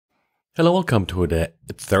Hello, welcome to the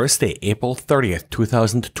Thursday, April 30th,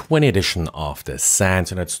 2020 edition of the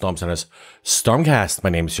SANS Internet Storm Center's Stormcast. My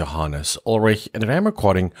name is Johannes Ulrich and I'm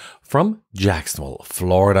recording from Jacksonville,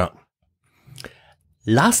 Florida.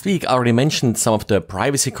 Last week, I already mentioned some of the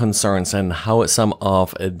privacy concerns and how some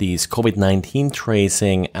of these COVID-19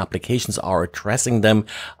 tracing applications are addressing them.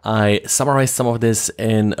 I summarized some of this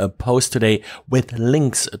in a post today with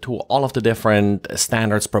links to all of the different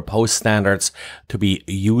standards, proposed standards to be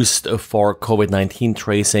used for COVID-19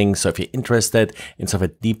 tracing. So if you're interested in sort of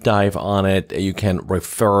a deep dive on it, you can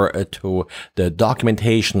refer to the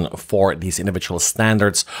documentation for these individual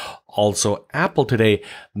standards. Also, Apple today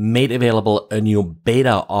made available a new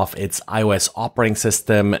beta of its iOS operating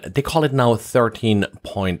system. They call it now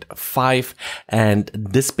 13.5, and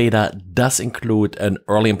this beta does include an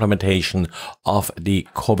early implementation of the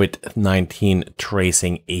COVID-19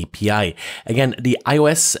 tracing API. Again, the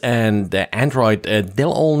iOS and the Android,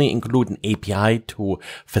 they'll only include an API to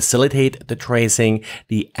facilitate the tracing.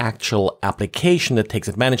 The actual application that takes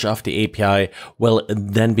advantage of the API will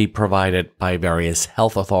then be provided by various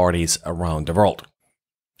health authorities around the world.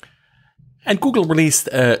 And Google released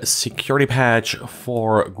a security patch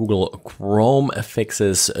for Google Chrome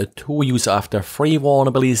fixes to use after free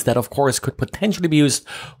vulnerabilities that, of course, could potentially be used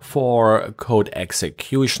for code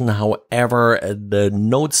execution. However, the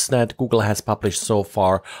notes that Google has published so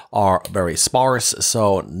far are very sparse,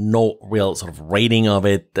 so no real sort of rating of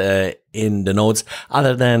it in the notes,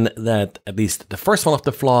 other than that at least the first one of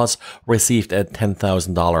the flaws received a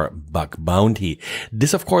 $10,000 bug bounty.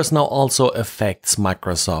 This, of course, now also affects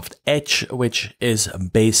Microsoft Edge, which is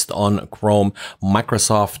based on Chrome.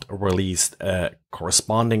 Microsoft released a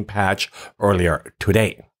corresponding patch earlier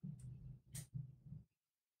today.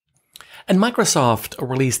 And Microsoft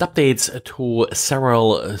released updates to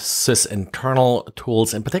several sysinternal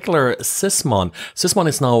tools, in particular Sysmon. Sysmon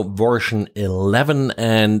is now version 11,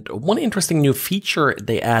 and one interesting new feature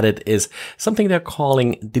they added is something they're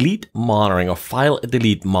calling delete monitoring or file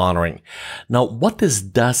delete monitoring. Now, what this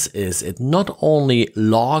does is it not only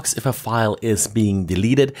logs if a file is being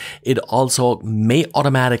deleted, it also may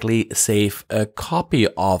automatically save a copy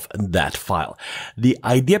of that file. The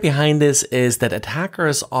idea behind this is that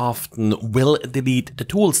attackers often will delete the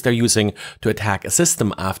tools they're using to attack a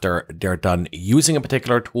system after they're done using a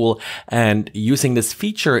particular tool. And using this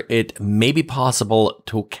feature, it may be possible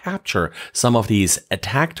to capture some of these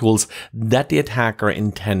attack tools that the attacker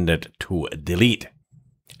intended to delete.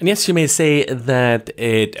 And yes, you may say that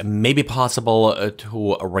it may be possible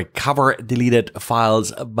to recover deleted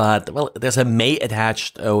files, but, well, there's a may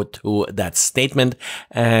attached to that statement,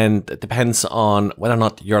 and it depends on whether or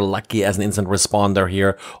not you're lucky as an instant responder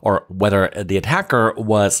here, or whether the attacker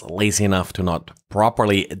was lazy enough to not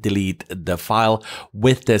properly delete the file.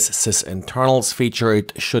 With this sysinternals feature,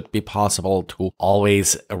 it should be possible to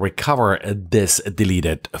always recover this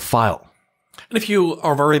deleted file. And if you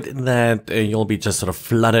are worried that you'll be just sort of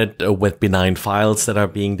flooded with benign files that are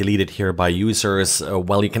being deleted here by users,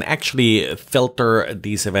 well, you can actually filter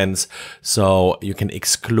these events so you can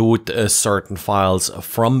exclude certain files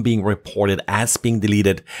from being reported as being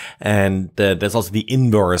deleted. And there's also the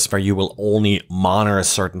inverse, where you will only monitor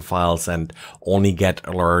certain files and only get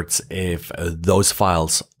alerts if those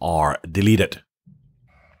files are deleted.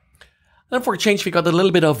 And for a change, we got a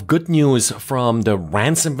little bit of good news from the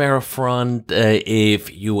ransomware front. If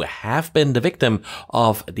you have been the victim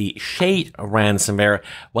of the Shade ransomware,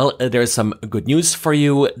 well, there's some good news for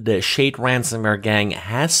you. The Shade ransomware gang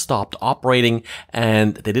has stopped operating,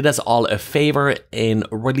 and they did us all a favor in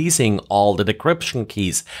releasing all the decryption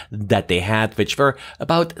keys that they had, which were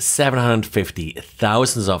about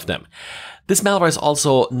 750,000 of them. This malware is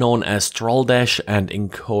also known as Trolldech and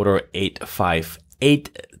Encoder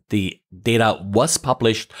 858. The data was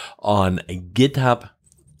published on GitHub,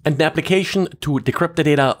 and the application to decrypt the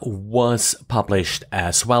data was published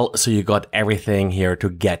as well. So you got everything here to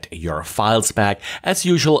get your files back. As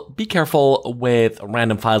usual, be careful with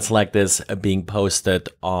random files like this being posted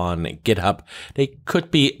on GitHub. They could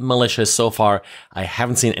be malicious. So far, I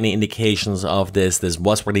haven't seen any indications of this. This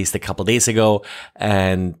was released a couple days ago,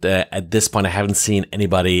 and at this point, I haven't seen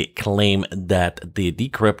anybody claim that the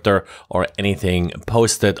decryptor or anything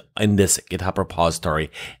posted in this GitHub repository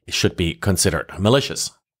should be considered malicious.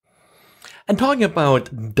 And talking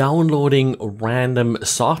about downloading random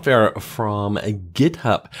software from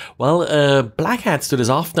GitHub, well, black hats do this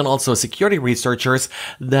often, also security researchers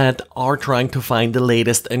that are trying to find the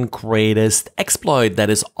latest and greatest exploit that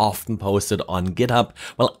is often posted on GitHub.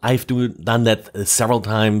 Well, I've done that several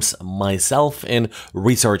times myself in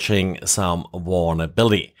researching some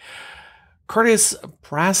vulnerability. Curtis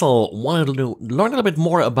Prassel wanted to learn a little bit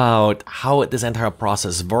more about how this entire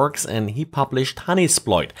process works, and he published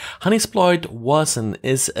Honeysploit. Honeysploit was and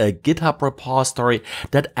is a GitHub repository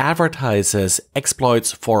that advertises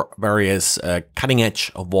exploits for various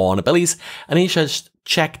cutting-edge vulnerabilities, and he just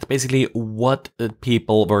checked basically what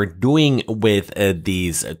people were doing with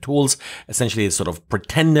these tools. Essentially, it sort of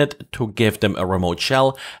pretended to give them a remote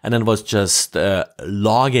shell and then was just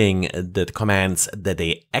logging the commands that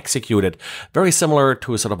they executed. Very similar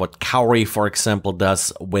to sort of what Cowrie, for example,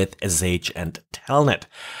 does with SSH and Telnet.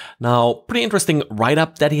 Now, pretty interesting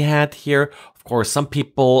write-up that he had here. Of course, some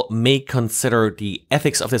people may consider the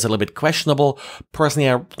ethics of this a little bit questionable. Personally,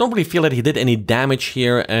 I don't really feel that he did any damage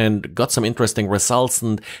here and got some interesting results.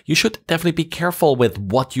 And you should definitely be careful with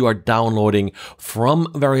what you are downloading from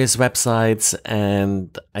various websites.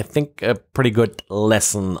 And I think a pretty good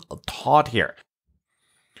lesson taught here.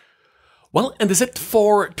 Well, and that's it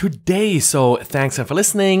for today. So thanks for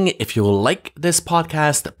listening. If you like this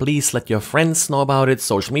podcast, please let your friends know about it,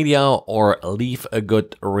 social media, or leave a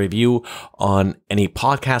good review on any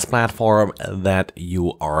podcast platform that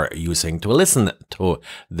you are using to listen to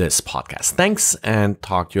this podcast. Thanks, and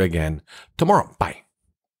talk to you again tomorrow. Bye.